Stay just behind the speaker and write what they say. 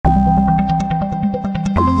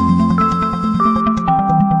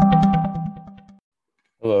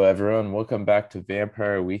everyone. Welcome back to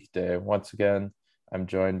Vampire Weekday. Once again, I'm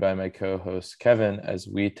joined by my co-host Kevin as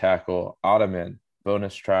we tackle Ottoman,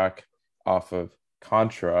 bonus track off of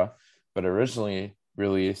Contra, but originally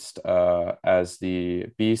released as the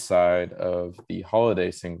B-side of the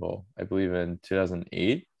holiday single, I believe in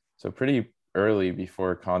 2008. So pretty early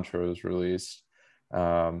before Contra was released.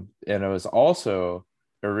 And it was also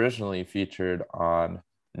originally featured on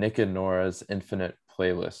Nick and Nora's Infinite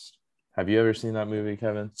Playlist. Have you ever seen that movie,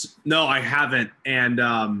 Kevin? No, I haven't,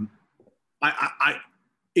 and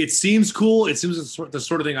it seems cool. It seems the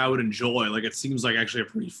sort of thing I would enjoy. Like, it seems like actually a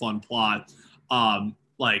pretty fun plot.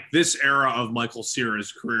 Like this era of Michael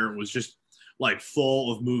Cera's career was just like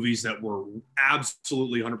full of movies that were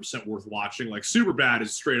absolutely 100% worth watching. Like Superbad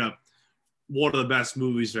is straight up one of the best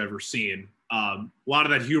movies I've ever seen. A lot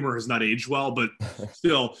of that humor has not aged well, but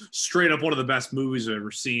still straight up one of the best movies I've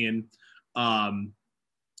ever seen.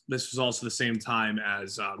 This was also the same time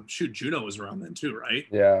as Juno was around then too, right?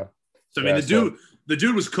 Yeah. So I mean, the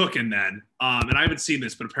dude was cooking then, and I haven't seen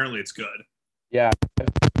this, but apparently it's good. Yeah,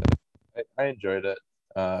 I enjoyed it.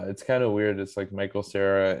 It's kind of weird. It's like Michael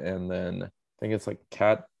Cera, and then I think it's like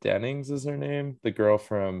Kat Dennings is her name, the girl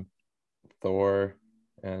from Thor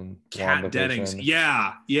and Kat Dennings,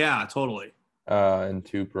 WandaVision, yeah, totally. and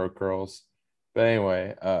Two Broke Girls. But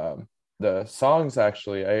anyway, the songs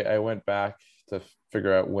actually, I went back to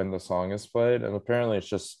figure out when the song is played, and apparently it's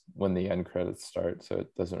just when the end credits start, so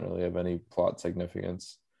it doesn't really have any plot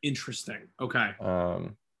significance. Interesting. Okay.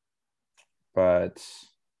 But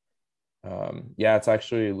yeah, it's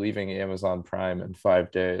actually leaving Amazon Prime in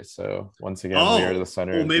 5 days. So once again, we are the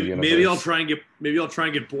center well, of the universe. maybe I'll try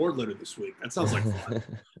and get bored later this week. That sounds like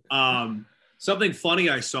fun. Something funny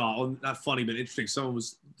I saw, well, not funny, but interesting. Someone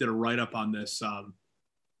did a write up on this.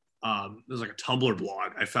 There's like a Tumblr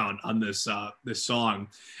blog I found on this song,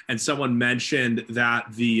 and someone mentioned that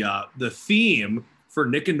the theme for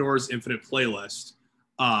Nick and Nora's Infinite Playlist,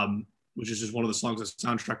 which is just one of the songs on the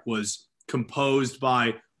soundtrack, was composed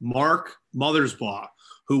by Mark Mothersbaugh,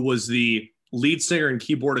 who was the lead singer and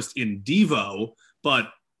keyboardist in Devo,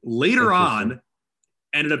 but later on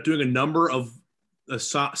ended up doing a number of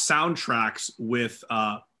soundtracks with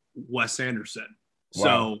Wes Anderson. Wow.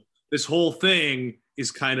 So this whole thing is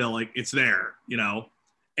kind of like, it's there, you know?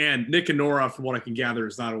 And Nick and Nora, from what I can gather,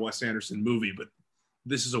 is not a Wes Anderson movie, but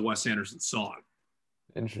this is a Wes Anderson song.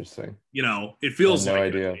 Interesting. You know, it feels no like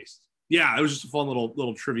idea. It, at least. Yeah, it was just a fun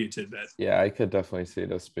little trivia tidbit. Yeah, I could definitely see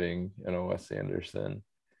this being in a Wes Anderson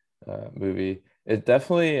movie. It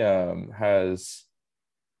definitely has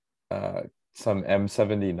some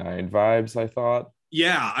M79 vibes, I thought.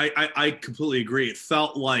 Yeah, I completely agree. It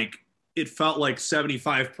felt like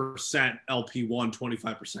 75% LP1,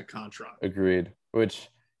 25% Contra. Agreed, which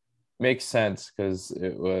makes sense because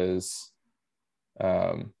it was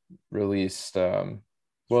released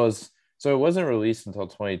so it wasn't released until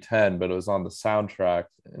 2010, but it was on the soundtrack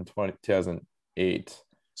in 2008.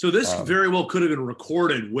 So this very well could have been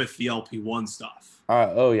recorded with the LP1 stuff.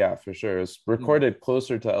 Oh yeah, for sure. It's recorded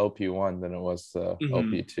closer to LP1 than it was to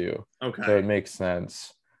LP2. Okay. So it makes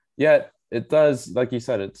sense. Yet it does, like you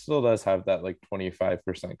said, it still does have that like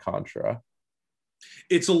 25% Contra.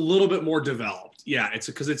 It's a little bit more developed. Yeah, it's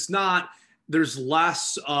because it's not, there's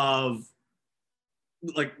less of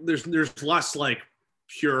like, there's less like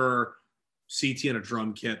pure CT and a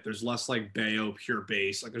drum kit. There's less like Bayo pure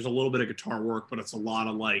bass. Like there's a little bit of guitar work, but it's a lot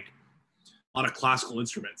of classical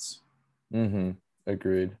instruments. Mm-hmm.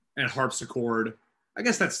 Agreed. And harpsichord. I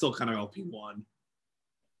guess that's still kind of LP1.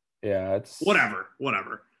 Yeah, it's whatever.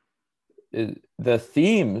 The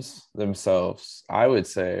themes themselves, I would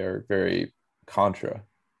say, are very Contra.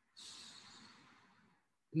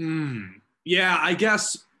 Yeah, I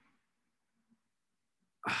guess.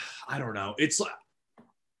 I don't know. It's like,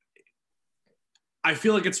 I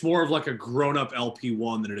feel like it's more of like a grown-up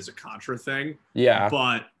LP1 than it is a Contra thing. Yeah.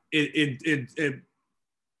 But it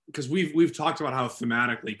because we've talked about how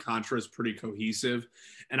thematically Contra is pretty cohesive,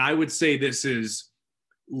 and I would say this is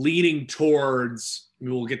leaning towards, I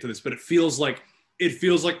mean, we'll get to this, but it feels like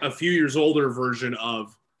a few years older version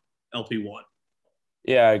of LP1.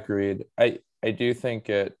 Yeah, agreed. I do think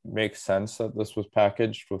it makes sense that this was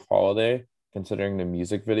packaged with Holiday, considering the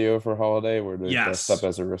music video for Holiday where they're dressed up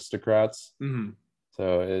as aristocrats. Mm-hmm.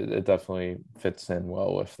 So it definitely fits in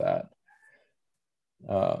well with that.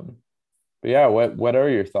 But yeah, what are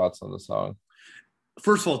your thoughts on the song?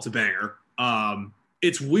 First of all, it's a banger.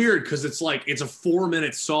 It's weird because it's like it's a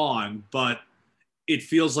 4-minute song, but it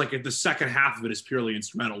feels like the second half of it is purely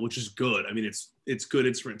instrumental, which is good. I mean, it's good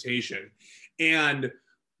instrumentation, and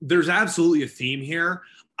there's absolutely a theme here.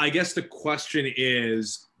 I guess the question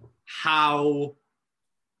is how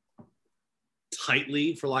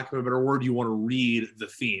tightly, for lack of a better word, you want to read the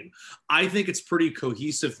theme. I think it's pretty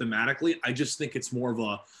cohesive thematically. I just think it's more of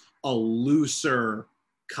a looser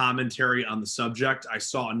commentary on the subject. I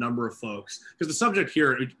saw a number of folks, because the subject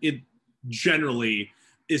here, it generally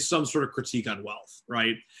is some sort of critique on wealth,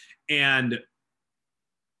 right? And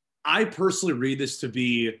I personally read this to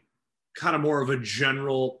be kind of more of a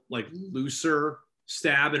general, like, looser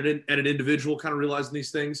stab at an individual kind of realizing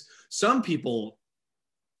these things. Some people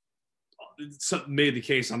made the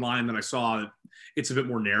case online that I saw that it's a bit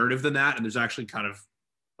more narrative than that, and there's actually kind of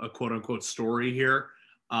a quote unquote story here.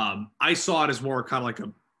 I saw it as more kind of like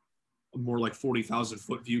a more like 40,000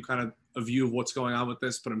 foot view, kind of a view of what's going on with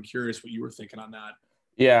this, but I'm curious what you were thinking on that.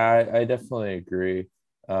 Yeah, I definitely agree.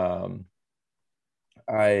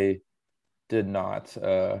 I did not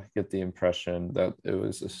get the impression that it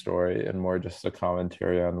was a story and more just a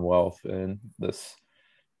commentary on wealth in this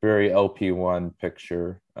very LP1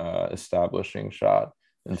 picture establishing shot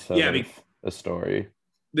instead of a story.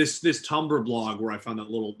 This Tumblr blog where I found that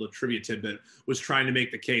the trivia tidbit was trying to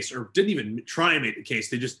make the case, or didn't even try and make the case.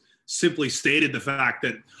 They just simply stated the fact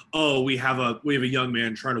that, oh, we have a young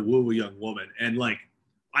man trying to woo a young woman. And like,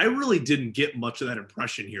 I really didn't get much of that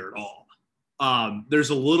impression here at all.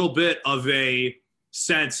 There's a little bit of a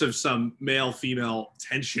sense of some male-female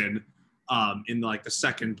tension in like the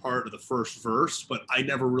second part of the first verse, but I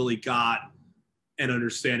never really got an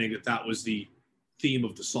understanding that was the theme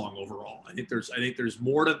of the song overall. I think there's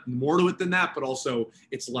more to it than that, but also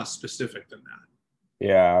it's less specific than that.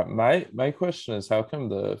 Yeah, my question is, how come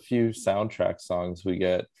the few soundtrack songs we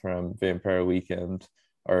get from Vampire Weekend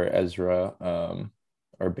or Ezra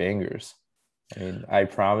are bangers? I mean, I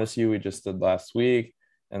Promise You we just did last week,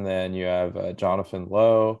 and then you have Jonathan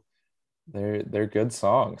Lowe. They're good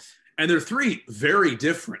songs, and they're three very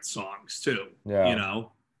different songs too. Yeah, you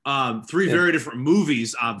know, three very different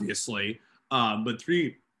movies, obviously, but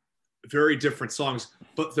three very different songs,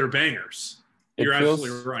 but they're bangers. You're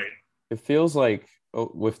absolutely right. It feels like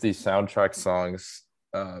with these soundtrack songs,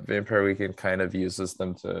 Vampire Weekend kind of uses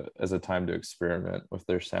them as a time to experiment with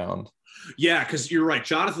their sound. Yeah, because you're right.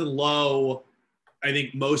 Jonathan Lowe, I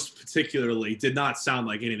think most particularly, did not sound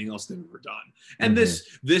like anything else they've ever done. And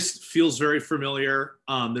this feels very familiar.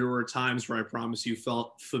 There were times where I Promise You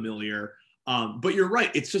felt familiar. But you're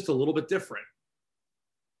right. It's just a little bit different.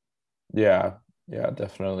 Yeah,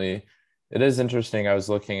 definitely. It is interesting. I was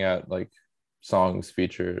looking at like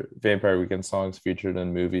Vampire Weekend songs featured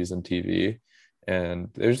in movies and TV, and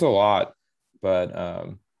there's a lot,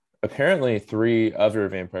 but apparently 3 other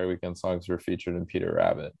Vampire Weekend songs were featured in Peter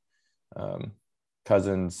Rabbit.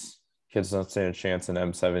 Cousins, Kids Don't Stand a Chance, and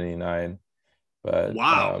M79. But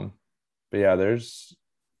wow. But yeah, there's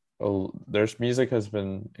music has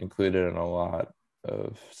been included in a lot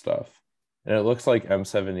of stuff, and it looks like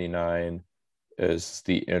M79 is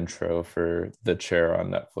the intro for The Chair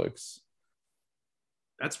on Netflix.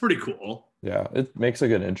 That's pretty cool. Yeah, it makes a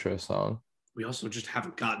good intro song. We also just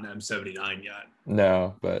haven't gotten M79 yet.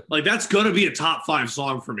 No, but like that's gonna be a top 5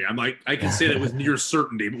 song for me. I can say that with near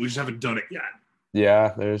certainty, but we just haven't done it yet.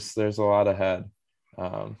 Yeah, there's a lot ahead.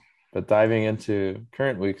 But diving into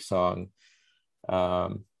current week's song,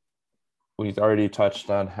 we've already touched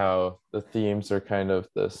on how the themes are kind of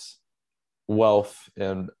this wealth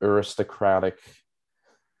and aristocratic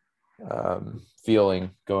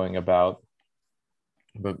feeling going about.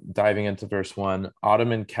 But diving into verse 1,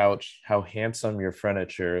 Ottoman couch, how handsome your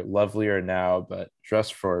furniture, lovelier now, but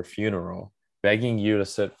dressed for a funeral, begging you to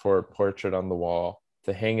sit for a portrait on the wall,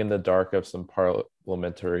 to hang in the dark of some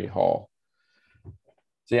parliamentary hall.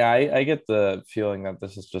 So yeah, I get the feeling that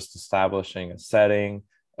this is just establishing a setting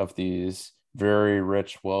of these very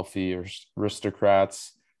rich, wealthy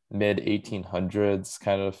aristocrats, mid 1800s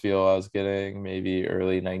kind of feel I was getting, maybe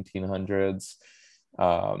early 1900s.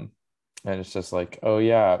 And it's just like, oh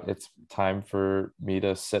yeah, it's time for me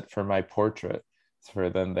to sit for my portrait,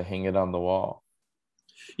 for them to hang it on the wall.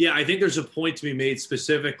 Yeah, I think there's a point to be made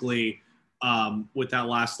specifically with that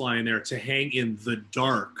last line there, to hang in the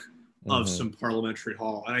dark of some parliamentary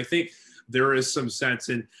hall. And I think there is some sense,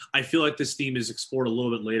 and I feel like this theme is explored a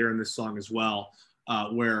little bit later in this song as well,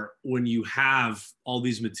 where when you have all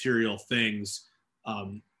these material things,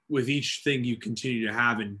 with each thing you continue to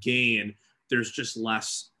have and gain, there's just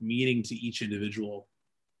less meaning to each individual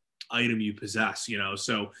item you possess, you know?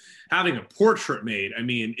 So having a portrait made, I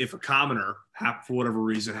mean, if a commoner, for whatever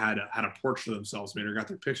reason, had a portrait of themselves made or got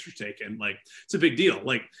their pictures taken, like, it's a big deal.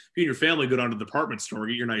 Like, if you and your family go down to the department store,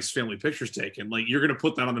 get your nice family pictures taken, like, you're going to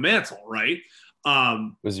put that on the mantle, right?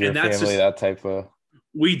 Was your family that type of?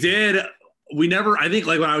 We did. we never, I think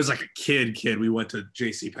like when I was like a kid, we went to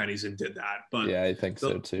JC Penney's and did that. But Yeah, I think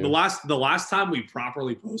so too. The last time we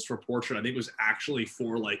properly posed for portrait, I think was actually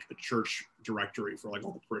for like a church directory for like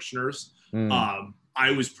all the parishioners.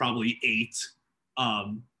 I was probably 8.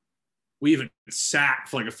 We even sat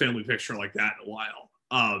for like a family picture like that in a while.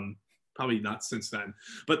 Probably not since then,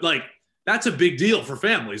 but like that's a big deal for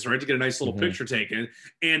families, right? To get a nice little picture taken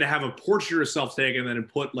and to have a portrait of yourself taken and then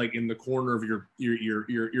put like in the corner of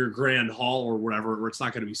your grand hall or whatever, where it's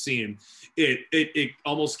not going to be seen. It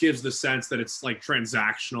almost gives the sense that it's like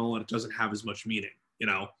transactional and it doesn't have as much meaning, you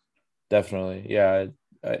know? Definitely. Yeah.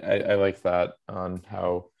 I like that on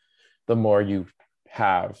how the more you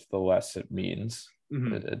have, the less it means.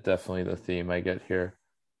 It definitely the theme I get here.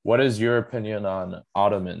 What is your opinion on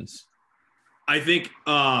ottomans? I think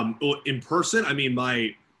in person, I mean,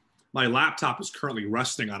 my laptop is currently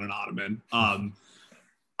resting on an ottoman. I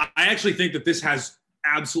actually think that this has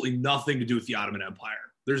absolutely nothing to do with the Ottoman Empire.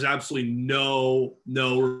 There's absolutely no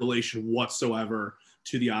relation whatsoever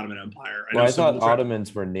to the Ottoman Empire. I thought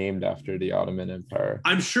Ottomans were named after the Ottoman Empire.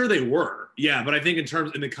 I'm sure they were, yeah, but I think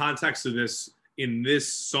in the context of this, in this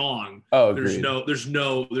song, there's no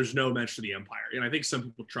mention of the empire, and I think some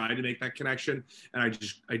people try to make that connection, and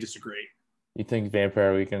I disagree. You think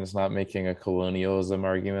Vampire Weekend is not making a colonialism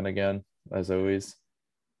argument again, as always?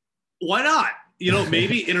 Why not? You know,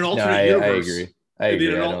 maybe in an alternate universe. I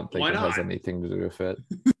agree. I don't think it has anything to do with it.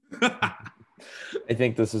 I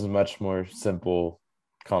think this is much more simple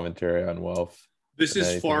commentary on wealth. This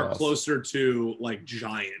is far closer to like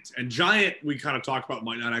Giant. And Giant, we kind of talked about,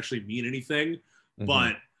 might not actually mean anything.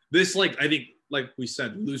 But this, like, I think, like we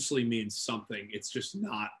said, loosely means something. It's just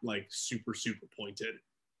not like super pointed.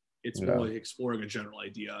 It's more like exploring a general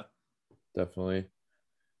idea. Definitely.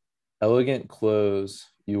 Elegant clothes.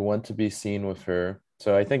 You want to be seen with her.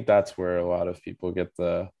 So I think that's where a lot of people get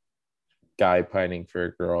the guy pining for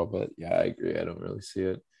a girl. But yeah, I agree. I don't really see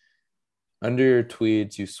it. Under your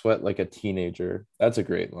tweeds, you sweat like a teenager. That's a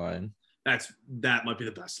great line. That might be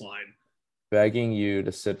the best line. Begging you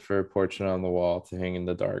to sit for a portrait on the wall to hang in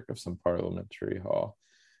the dark of some parliamentary hall.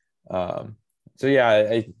 So yeah,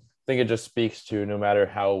 I think it just speaks to no matter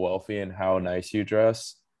how wealthy and how nice you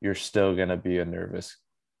dress, you're still gonna be a nervous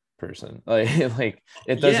person. Like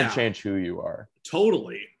it doesn't change who you are.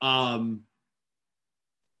 Totally. I'm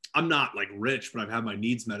not like rich, but I've had my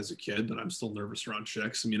needs met as a kid, but I'm still nervous around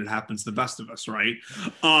chicks. I mean, it happens to the best of us, right?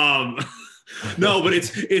 No, but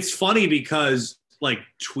it's funny because like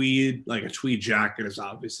a tweed jacket is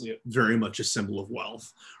obviously very much a symbol of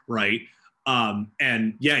wealth, right?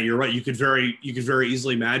 And yeah, you're right. You could very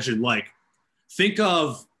easily imagine, like, think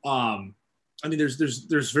of, I mean,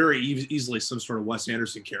 there's very easily some sort of Wes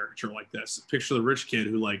Anderson caricature like this. Picture the rich kid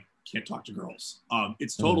who like can't talk to girls.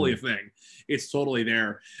 It's totally a thing. It's totally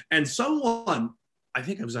there. And someone, I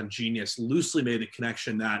think it was on Genius, loosely made the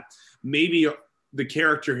connection that maybe the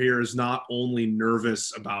character here is not only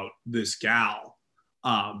nervous about this gal,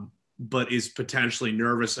 but is potentially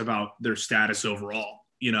nervous about their status overall.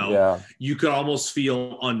 You know, you could almost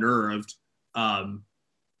feel unnerved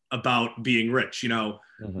about being rich. You know,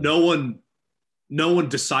 no one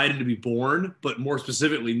decided to be born, but more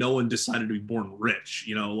specifically, no one decided to be born rich.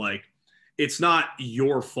 You know, like it's not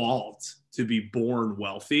your fault to be born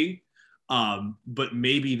wealthy, but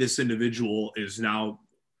maybe this individual is now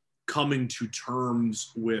coming to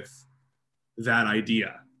terms with that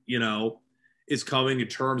idea. You know, is coming to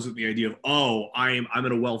terms with the idea of, oh, I'm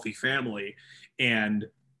in a wealthy family, and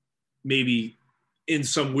maybe in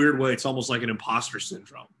some weird way, it's almost like an imposter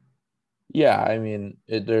syndrome. Yeah, I mean,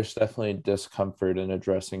 there's definitely discomfort in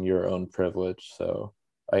addressing your own privilege. So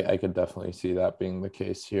I could definitely see that being the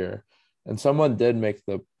case here. And someone did make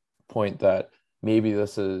the point that maybe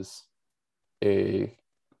this is a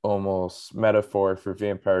almost metaphor for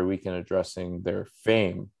Vampire Weekend addressing their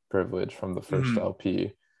fame privilege from the first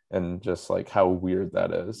LP, and just like how weird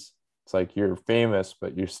that is. It's like you're famous,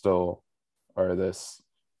 but you still are this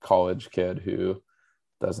college kid who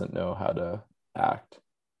doesn't know how to act.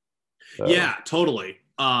 So. Yeah, totally.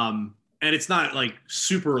 And it's not like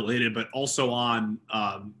super related, but also on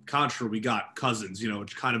Contra, we got Cousins, you know,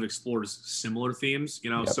 which kind of explores similar themes, you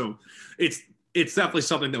know. So it's definitely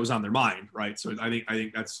something that was on their mind, right? So I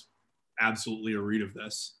think that's absolutely a read of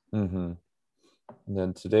this. And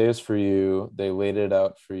then today is for you. They laid it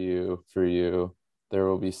out for you. There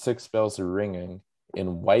will be 6 bells ringing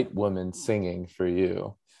in white women singing for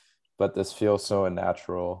you. But this feels so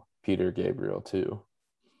unnatural. Peter Gabriel too.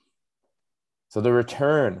 So the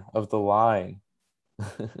return of the line.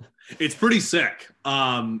 It's pretty sick.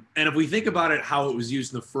 And if we think about it, how it was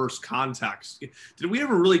used in the first context, did we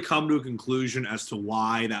ever really come to a conclusion as to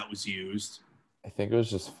why that was used? I think it was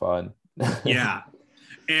just fun. Yeah.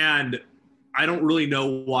 And I don't really know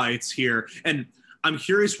why it's here. And I'm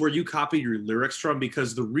curious where you copied your lyrics from,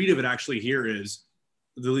 because the read of it actually here is,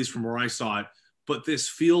 at least from where I saw it, but this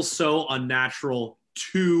feels so unnatural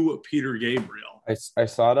to Peter Gabriel. I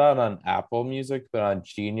saw that on Apple Music, but on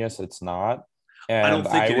Genius it's not. I don't And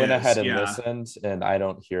think I it went is. ahead and Yeah. listened, and I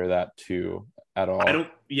don't hear that too at all. I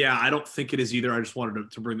don't think it is either. I just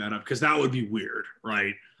wanted to bring that up because that would be weird,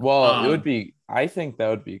 right? Well, it would Um, be, I think that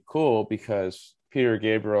would be cool because Peter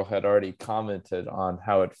Gabriel had already commented on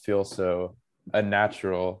how it feels so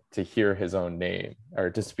unnatural to hear his own name or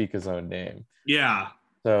to speak his own name. yeah,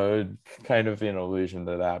 So it would kind of be an allusion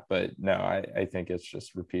to that. But no, I think it's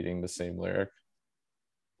just repeating the same lyric.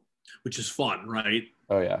 which is fun, right?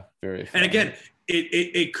 Oh, yeah. Very And fun. again,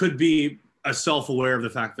 it could be a self-aware of the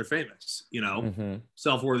fact they're famous, Mm-hmm.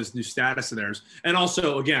 self-aware of this new status of theirs. And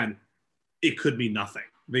also, again, it could be nothing.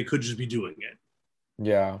 They could just be doing it.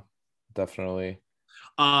 Yeah, definitely.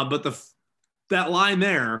 But that line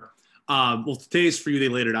there, well, today's for you, they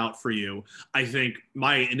laid it out for you. I think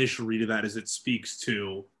my initial read of that is it speaks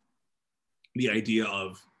to the idea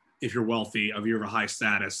of, if you're wealthy, if you have a high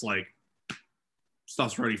status, like,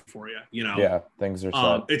 stuff's ready for you, Yeah, things are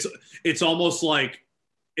set. It's almost like,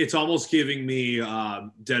 it's almost giving me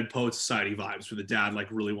Dead Poet Society vibes, where the dad like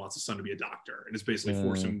really wants his son to be a doctor and is basically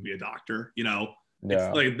forcing him to be a doctor. It's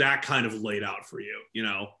Yeah, like that kind of laid out for you.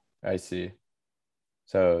 I see.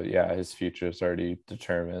 So yeah, his future is already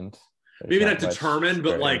determined. There's Maybe not much determined,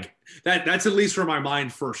 but straying. like that's at least where my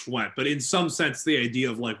mind first went. But in some sense, the idea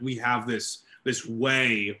of like, we have this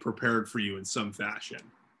way prepared for you in some fashion.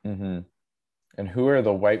 Mm-hmm. And who are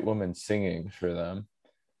the white women singing for them?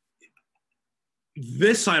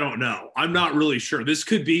 This I don't know. I'm not really sure. This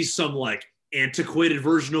could be some like antiquated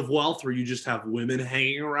version of Wealth where you just have women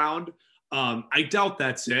hanging around. I doubt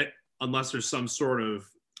that's it, unless there's some sort of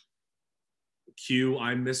cue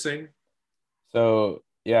I'm missing. So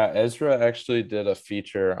yeah, Ezra actually did a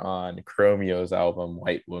feature on Chromeo's album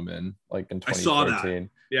White Woman, like in I saw that. 2014.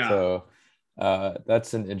 Yeah. So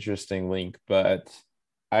that's an interesting link, but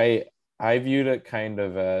I I viewed it kind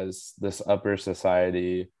of as this upper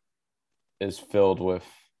society is filled with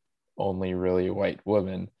only really white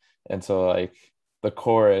women. And so like the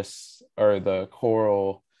chorus or the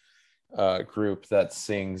choral group that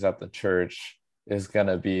sings at the church is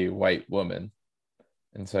gonna be white women.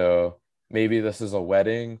 And so maybe this is a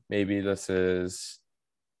wedding, maybe this is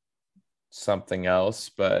something else,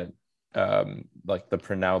 but like the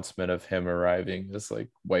pronouncement of him arriving is like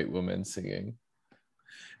white women singing.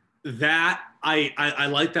 That I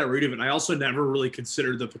like that read of it. And I also never really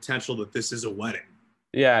considered the potential that this is a wedding.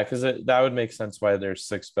 Yeah, because that would make sense why there's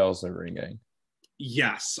six bells are ringing.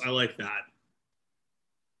 Yes, I like that.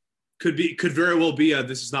 Could very well be a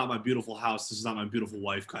 "this is not my beautiful house, this is not my beautiful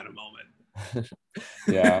wife" kind of moment.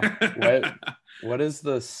 Yeah. What is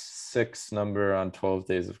the sixth number on 12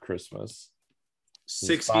 Days of Christmas?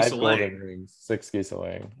 Six geese Five a golden laying. rings, six geese a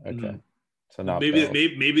laying. Okay. Mhm. So not Maybe bells.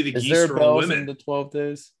 maybe the Is geese there are all bells in women. the 12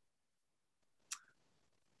 days?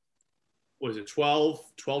 Was it 12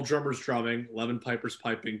 drummers drumming, 11 pipers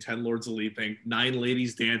piping, 10 lords a leaping, 9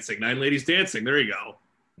 ladies dancing. 9 ladies dancing. There you go.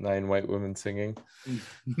 9 white women singing.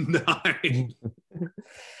 9.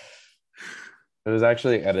 It was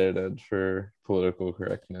actually edited for political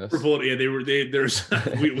correctness. Yeah, there's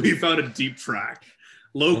we found a deep track.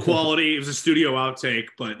 Low quality. It was a studio outtake,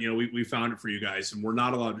 but we found it for you guys, and we're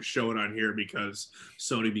not allowed to show it on here because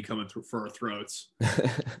Sony be coming through for our throats.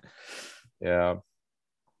 Yeah.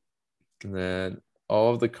 And then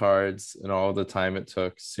all of the cards and all the time it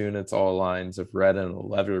took, soon it's all lines of red in a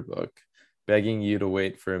leather book, begging you to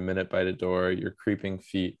wait for a minute by the door, your creeping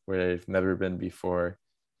feet where they've never been before.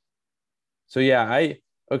 So yeah,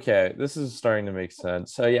 okay, this is starting to make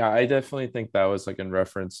sense. So yeah, I definitely think that was like in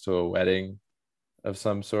reference to a wedding of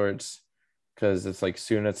some sorts, because it's like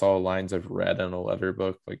soon it's all lines of red in a leather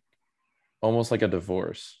book, like almost like a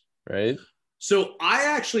divorce, right? So I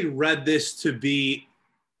actually read this to be,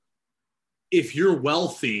 if you're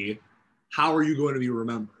wealthy, how are you going to be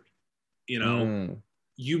remembered?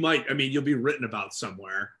 You might, you'll be written about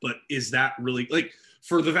somewhere, but is that really, like,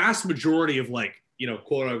 for the vast majority of like,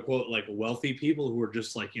 quote unquote, like wealthy people who are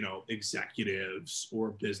just like, executives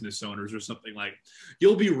or business owners or something, like,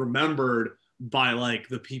 you'll be remembered by like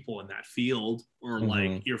the people in that field or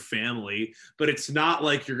like your family, but it's not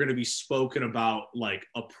like you're going to be spoken about like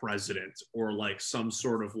a president or like some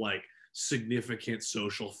sort of like significant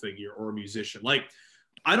social figure or a musician. Like,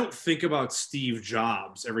 I don't think about Steve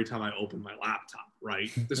Jobs every time I open my laptop,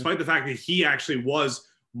 right? Despite the fact that he actually was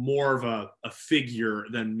more of a figure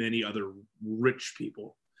than many other rich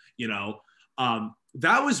people, you know.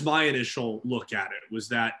 That was my initial look at it, was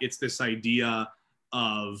that it's this idea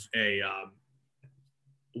of a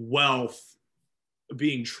wealth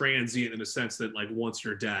being transient in the sense that, like, once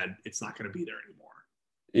you're dead, it's not going to be there anymore.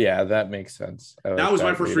 Yeah, that makes sense. That was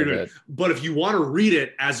my first read of it. But if you want to read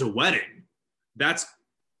it as a wedding, that's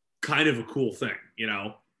kind of a cool thing, you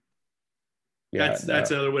know. Yeah,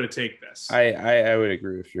 that's another way to take this. I would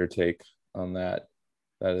agree with your take on that.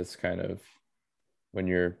 That is kind of when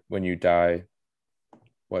you die,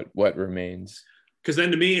 what remains. Because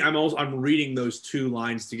then to me, I'm reading those two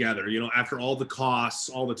lines together. You know, after all the costs,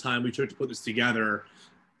 all the time we took to put this together,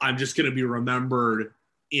 I'm just going to be remembered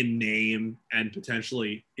in name and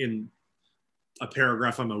potentially in a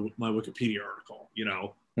paragraph on my Wikipedia article, you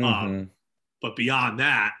know. Mm-hmm. But beyond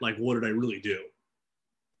that, like, what did I really do?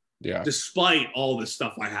 Yeah. Despite all this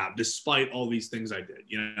stuff I have, despite all these things I did,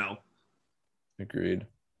 you know. Agreed.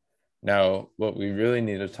 Now, what we really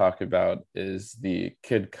need to talk about is the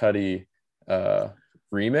Kid Cudi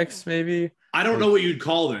remix, maybe. I don't know what you'd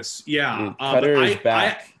call this. Yeah. Cutter is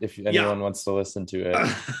back, if anyone wants to listen to it.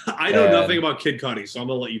 I know nothing about Kid Cudi, so I'm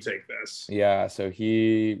going to let you take this. Yeah, so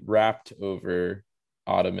he rapped over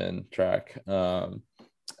Ottoman track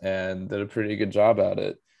and did a pretty good job at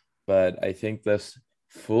it. But I think this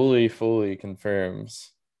fully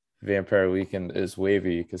confirms Vampire Weekend is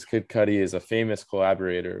wavy, because Kid Cudi is a famous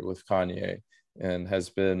collaborator with Kanye and has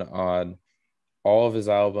been on all of his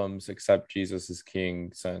albums except Jesus is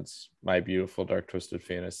King since My Beautiful Dark Twisted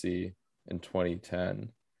Fantasy in 2010.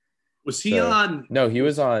 Was he on? No, he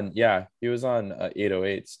was on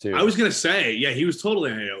 808s too. I was going to say, yeah, he was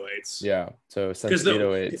totally on 808s. Yeah, so since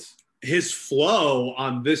 808s. His flow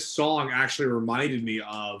on this song actually reminded me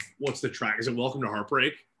of, what's the track? Is it Welcome to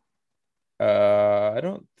Heartbreak? I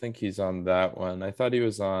don't think he's on that one. I thought he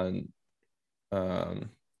was on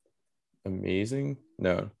Amazing.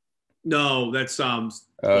 No, that's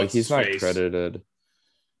he's not credited.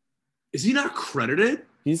 Is he not credited?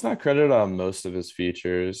 He's not credited on most of his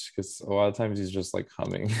features because a lot of times he's just like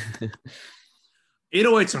humming.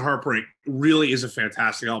 808s and Heartbreak really is a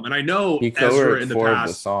fantastic album, and I know he co-wrote 4 of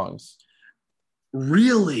the songs.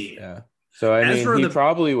 Really? Yeah. So I mean, he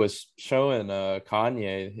probably was showing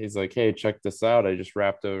Kanye. He's like, "Hey, check this out! I just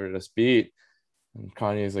rapped over this beat." And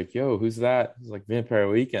Kanye's like, "Yo, who's that?" He's like, "Vampire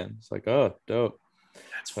Weekend." It's like, "Oh, dope."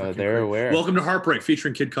 That's they're aware. Welcome to Heartbreak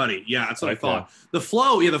featuring Kid Cudi. Yeah, that's what I thought. The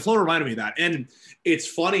flow reminded me of that. And it's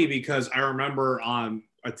funny because I remember on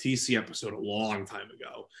a TC episode a long time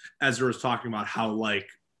ago, Ezra was talking about how, like,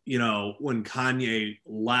 you know, when Kanye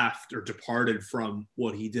left or departed from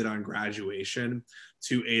what he did on Graduation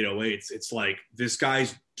to 808s, it's like this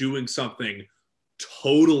guy's doing something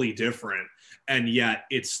totally different, and yet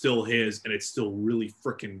it's still his and it's still really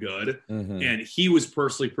freaking good. Mm-hmm. And he was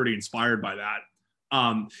personally pretty inspired by that.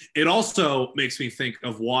 It also makes me think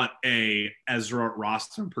of what a Ezra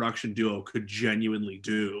Rostam production duo could genuinely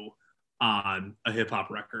do on a hip hop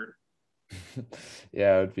record.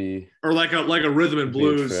 Yeah, it would be, or like a rhythm and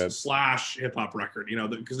blues / hip hop record, you know,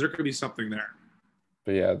 because there could be something there.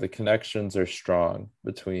 But yeah, the connections are strong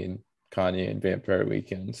between Kanye and Vampire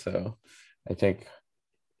Weekend, so I think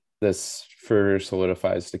this further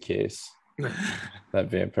solidifies the case that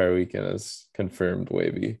Vampire Weekend is confirmed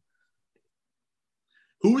wavy.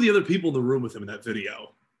 Who were the other people in the room with him in that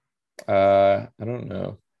video? I don't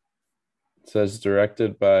know. It says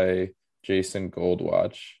directed by Jason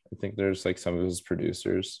Goldwatch. I think there's like some of his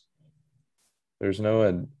producers. There's no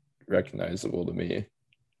one recognizable to me.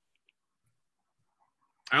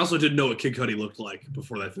 I also didn't know what Kid Cudi looked like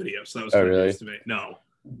before that video, so that was kind of news to me. No.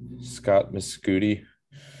 Scott Mescudi.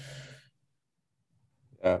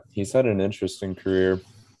 Yeah, he's had an interesting career.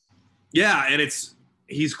 Yeah, and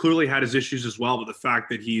he's clearly had his issues as well, but the fact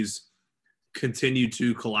that he's continued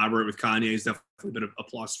to collaborate with Kanye has definitely been a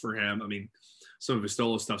plus for him. I mean, some of his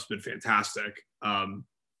solo stuff's been fantastic.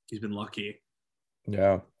 He's been lucky.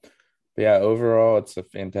 Yeah. But yeah, overall, it's a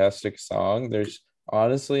fantastic song. There's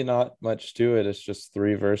honestly not much to it. It's just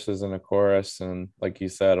 3 verses and a chorus, and like you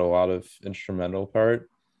said, a lot of instrumental part.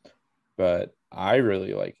 But I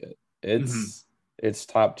really like it. It's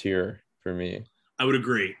top tier for me. I would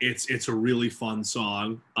agree. It's a really fun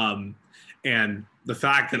song. And the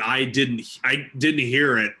fact that I didn't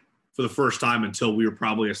hear it for the first time until we were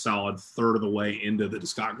probably a solid third of the way into the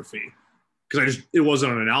discography, because it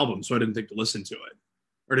wasn't on an album, so I didn't think to listen to it,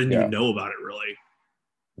 or didn't even know about it really.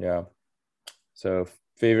 Yeah. So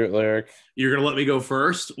Favorite lyric? You're gonna let me go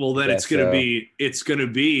first? Well, then Guess it's gonna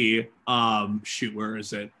be shoot, where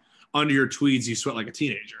is it? Under your tweeds, you sweat like a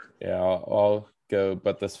teenager. Yeah, I'll go.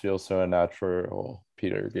 But this feels so unnatural.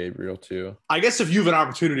 Peter Gabriel too. I guess if you have an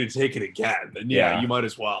opportunity to take it again, then yeah. You might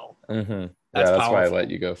as well. Mm-hmm. That's why I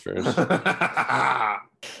let you go first.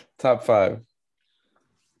 Top 5.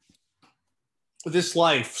 This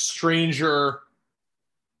Life, Stranger.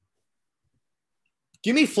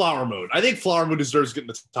 Give me Flower Moon. I think Flower Moon deserves getting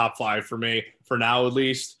the top 5 for me, for now at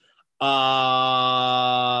least.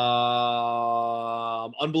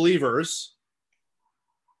 Unbelievers.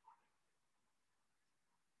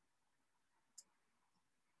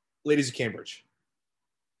 Ladies of Cambridge.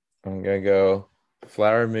 I'm going to go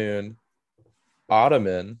Flower Moon,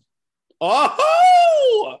 Ottoman.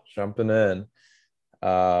 Oh! Jumping in.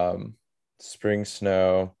 Spring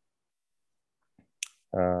Snow.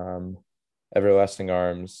 Everlasting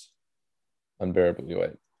Arms. Unbearably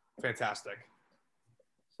White. Fantastic.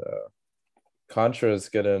 So Contra is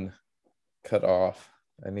getting cut off.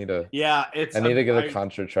 I need to get a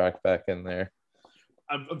Contra track back in there.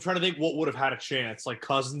 I'm trying to think what would have had a chance. Like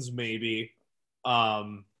Cousins, maybe.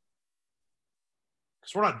 Because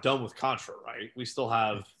we're not done with Contra, right? We still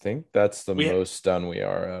have. I think that's the most done we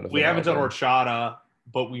are out of. We haven't done Horchata,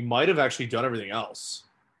 but we might have actually done everything else.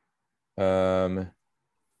 Yeah,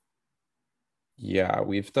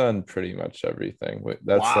 we've done pretty much everything.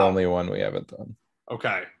 That's the only one we haven't done.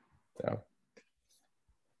 Okay. Yeah.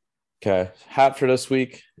 Okay. Hat for this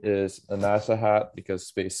week is a NASA hat because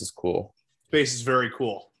space is cool. Space is very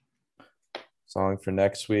cool. Song for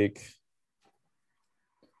next week.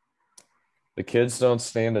 The Kids Don't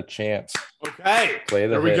Stand a Chance. Okay.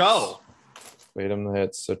 There we go. Play them the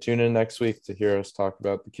hits. So tune in next week to hear us talk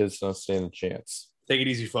about The Kids Don't Stand a Chance. Take it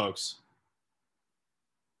easy, folks.